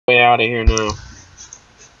out of here now.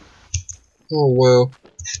 Oh, well.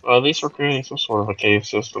 Well, at least we're creating some sort of a cave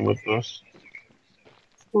system with this.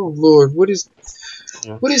 Oh, Lord, what is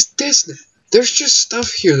Yeah. this now? There's just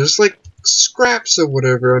stuff here. There's, like, scraps or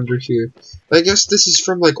whatever under here. I guess this is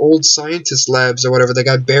from, like, old scientist labs or whatever that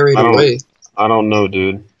got buried away. I don't know,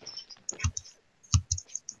 dude.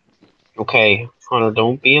 Okay, Hunter,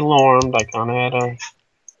 don't be alarmed. I kind of had a...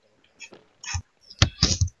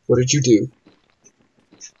 What did you do?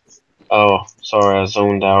 Oh, sorry, I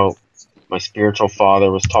zoned out. My spiritual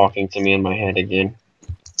father was talking to me in my head again.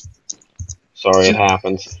 Sorry, it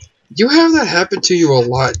happens. You have that happen to you a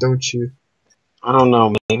lot, don't you? I don't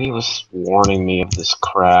know, maybe he was warning me of this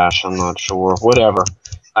crash, I'm not sure. Whatever.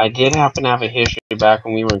 I did happen to have a history back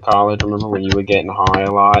when we were in college. Remember when you were getting high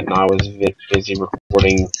a lot, and I was busy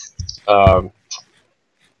recording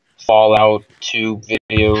Fallout 2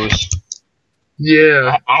 videos?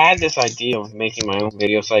 Yeah. I had this idea of making my own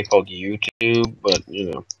video site called YouTube, but, you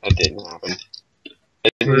know, that didn't happen.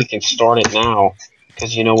 Maybe we can start it now,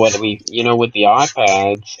 because you know what, with the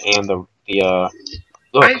iPads and look,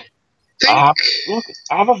 I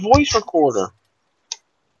have a voice recorder.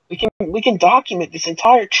 We can document this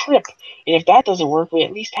entire trip, and if that doesn't work, we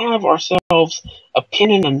at least have ourselves a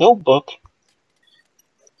pen and a notebook.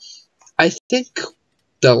 I think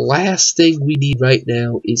the last thing we need right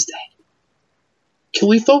now is that. Can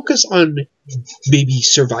we focus on maybe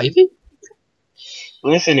surviving?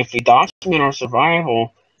 Listen, if we document our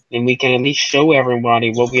survival, then we can at least show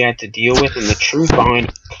everybody what we had to deal with and the truth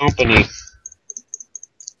behind company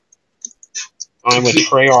on what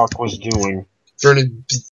Treyarch was doing. Vernon,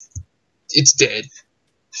 it's dead.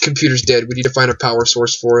 Computer's dead. We need to find a power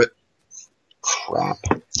source for it. Crap.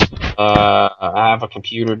 I have a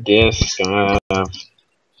computer disk.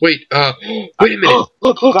 Wait a minute.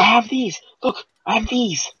 Look, I have these. Look, I have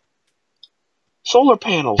these. Solar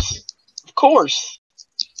panels. Of course.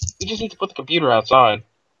 We just need to put the computer outside.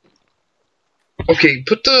 Okay,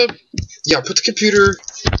 put the computer,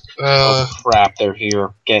 Oh crap, they're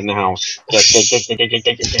here. Get in the house. Get.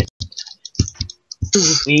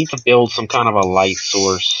 We need to build some kind of a light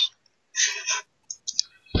source.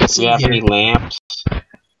 Do we have any lamps?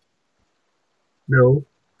 No.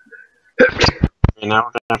 And now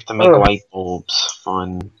we're gonna have to make light bulbs.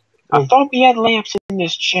 Fun. I thought we had lamps in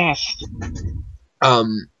this chest.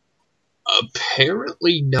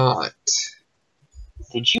 Apparently not.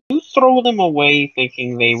 Did you throw them away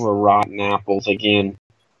thinking they were rotten apples again?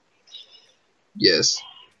 Yes.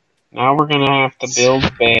 Now we're gonna have to build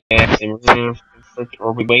beds, and we're gonna have to,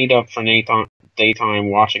 or we wait up for daytime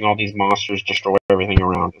watching all these monsters destroy everything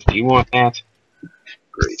around us. Do you want that?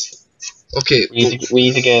 Great. Okay. We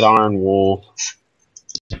need to get iron wool.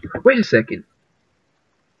 Wait a second.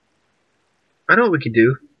 I know what we can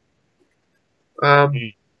do.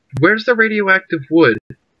 Where's the radioactive wood?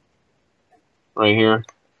 Right here.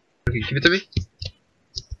 Okay, give it to me.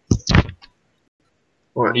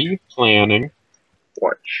 What are you planning?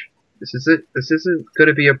 Watch. This isn't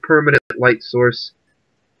gonna be a permanent light source,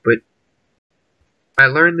 but I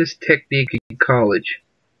learned this technique in college.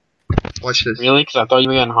 Watch this. Really? Because I thought you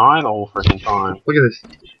were getting high the whole freaking time. Look at this.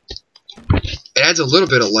 It adds a little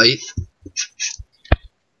bit of light.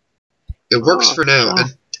 It works for now.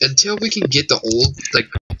 Until we can get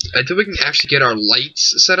until we can actually get our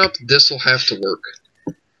lights set up, this will have to work.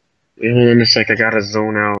 Wait a sec, I gotta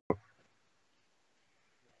zone out.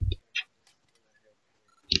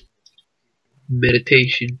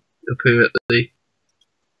 Meditation, apparently.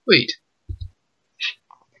 Wait.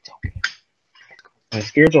 My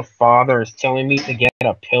spiritual father is telling me to get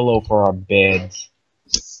a pillow for our beds.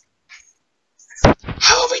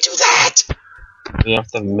 How do we do that? We have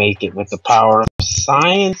to make it with the power of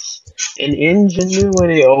science and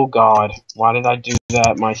ingenuity. Oh god, why did I do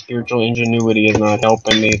that? My spiritual ingenuity is not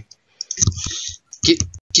helping me.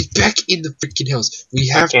 Get back in the freaking house. We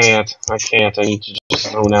have I can't. I need to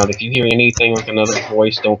just zone out. If you hear anything like another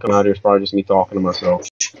voice, don't come out here. It's probably just me talking to myself.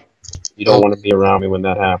 You don't want to be around me when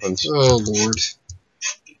that happens. Oh lord.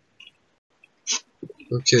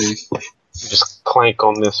 Okay. Just clank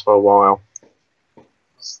on this for a while.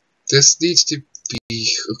 This needs to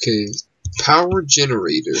be okay. Power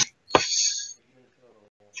generator.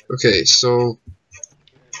 Okay, so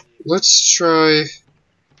let's try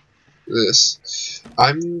this.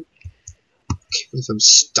 I can't believe I'm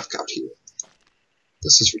stuck out here.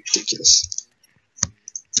 This is ridiculous.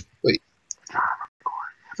 Wait.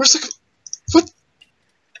 Where's the... What?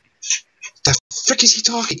 The frick is he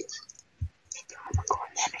talking?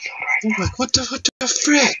 Oh my, what the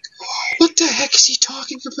frick? What the heck is he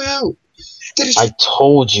talking about? That is... I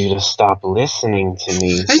told you to stop listening to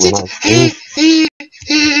me.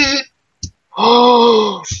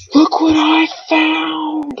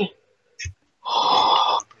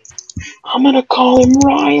 gonna call him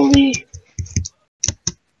Riley.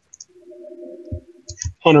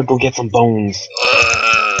 Hunter, go get some bones.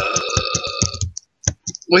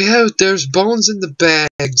 There's bones in the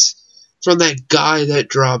bags from that guy that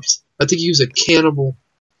dropped. I think he was a cannibal.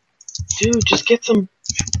 Dude, just get some.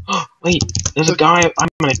 Wait, there's a guy. I'm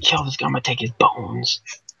gonna kill this guy. I'm gonna take his bones.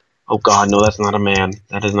 Oh God, no, that's not a man.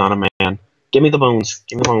 That is not a man. Give me the bones.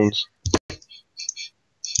 Give me the bones.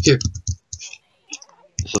 Here.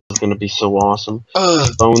 This is gonna be so awesome. Uh.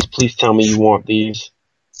 Bones, please tell me you want these.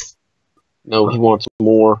 No, he wants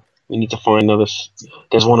more. We need to find another.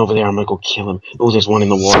 There's one over there. I'm gonna go kill him. Oh, there's one in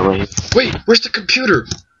the water right here. Wait, where's the computer?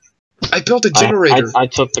 I built a generator. I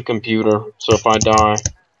took the computer, so if I die,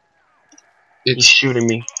 he's shooting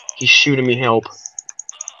me. He's shooting me. Help!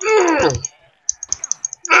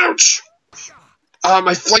 Ouch!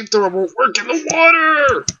 My flamethrower won't work in the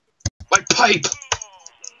water. My pipe.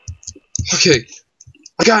 Okay,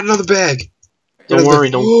 I got another bag. Don't worry,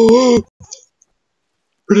 don't.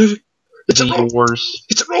 It's even worse.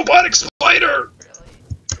 It's a robotic spider.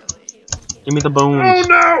 Give me the bones. Oh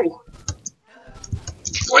no!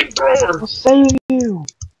 Flamethrower. I'll save you.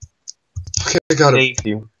 Okay, I got it. Save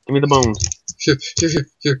you. Give me the bones. Here.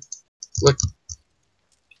 Look.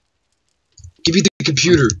 Give me the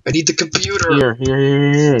computer. I need the computer.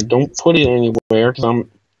 Here. Don't put it anywhere, because I'm...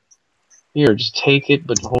 Here, just take it,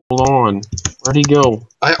 but hold on. Where'd he go?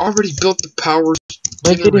 I already built the power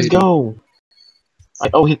Where did he go?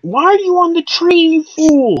 Why are you on the tree, you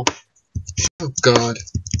fool? Oh, God.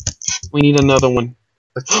 We need another one.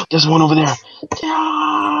 There's one over there.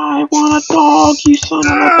 I want a dog, you son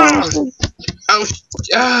of a bastard. Ouch.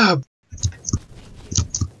 Ah.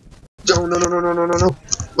 No.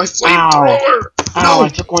 My flamethrower. Ow, I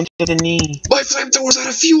took one to the knee. My flamethrower's out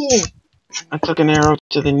of fuel. I took an arrow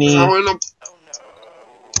to the knee. Oh.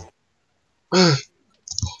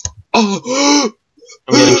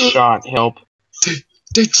 I'm getting shot. Help.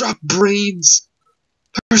 They dropped brains.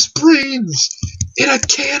 There's brains in a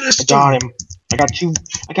canister. I got him.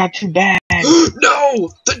 I got two bags. No!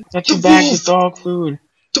 I got two bags of dog food.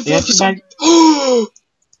 The wolf is bags.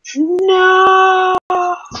 No!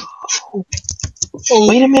 Oh.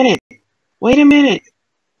 Wait a minute.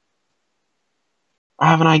 I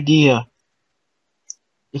have an idea.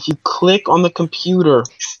 If you click on the computer,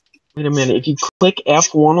 if you click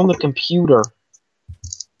F1 on the computer,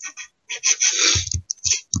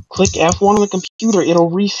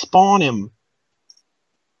 it'll respawn him.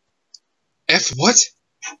 F what?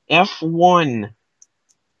 F1.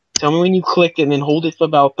 Tell me when you click it and then hold it for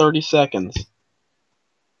about 30 seconds.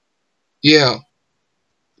 Yeah.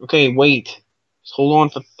 Okay, wait. Just hold on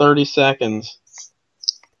for 30 seconds.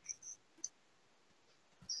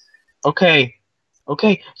 Okay.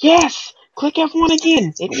 Yes! Click F1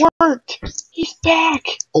 again. It worked. He's back.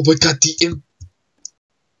 Oh my God,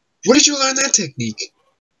 where did you learn that technique?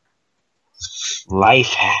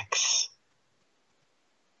 Life hacks.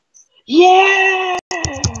 Yeah!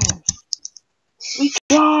 We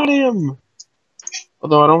got him!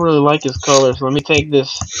 Although I don't really like his color, so let me take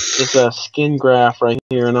this skin graph right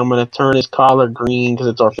here, and I'm going to turn his collar green, because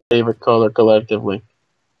it's our favorite color collectively.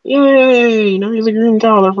 Yay! Now he's a green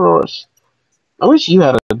collar for us. I wish you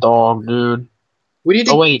had a dog, dude. We need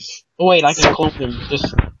to... Oh wait, I can clone him.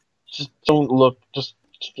 Just don't look. Just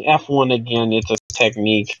F1 again. It's a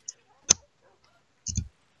technique.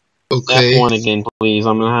 Okay. F1 again, please.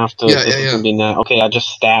 I'm gonna have to. Yeah. Okay, I just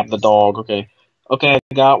stabbed the dog. Okay, I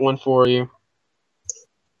got one for you.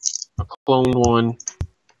 I cloned one.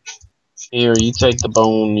 Here, you take the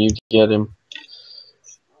bone. You get him.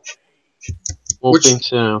 Which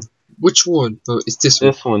one? Oh, it's this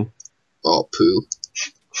one. This one. Oh, poo.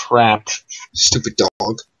 Crap. Stupid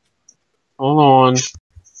dog. Hold on.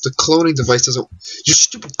 The cloning device doesn't... Your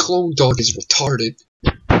stupid clone dog is retarded.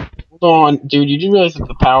 Hold on. Dude, you do realize that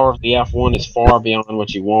the power of the F1 is far beyond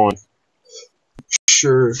what you want.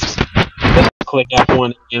 Sure. Just click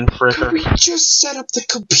F1 again, fricker. Can we just set up the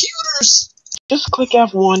computers? Just click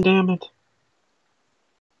F1, damn it.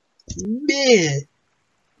 Meh.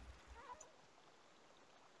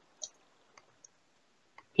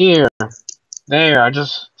 Here. There, I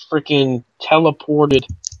just freaking teleported.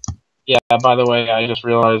 Yeah, by the way, I just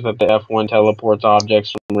realized that the F1 teleports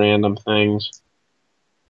objects from random things.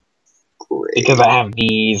 Great. Because I have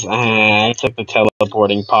these. I took the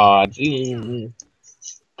teleporting pods.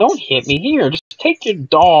 Don't hit me. Here, just take your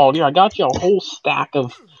dog. Here, I got you a whole stack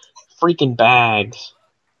of freaking bags.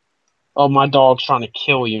 Oh, my dog's trying to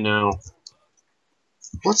kill you now.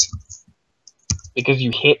 What? Because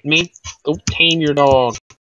you hit me? Go tame your dog.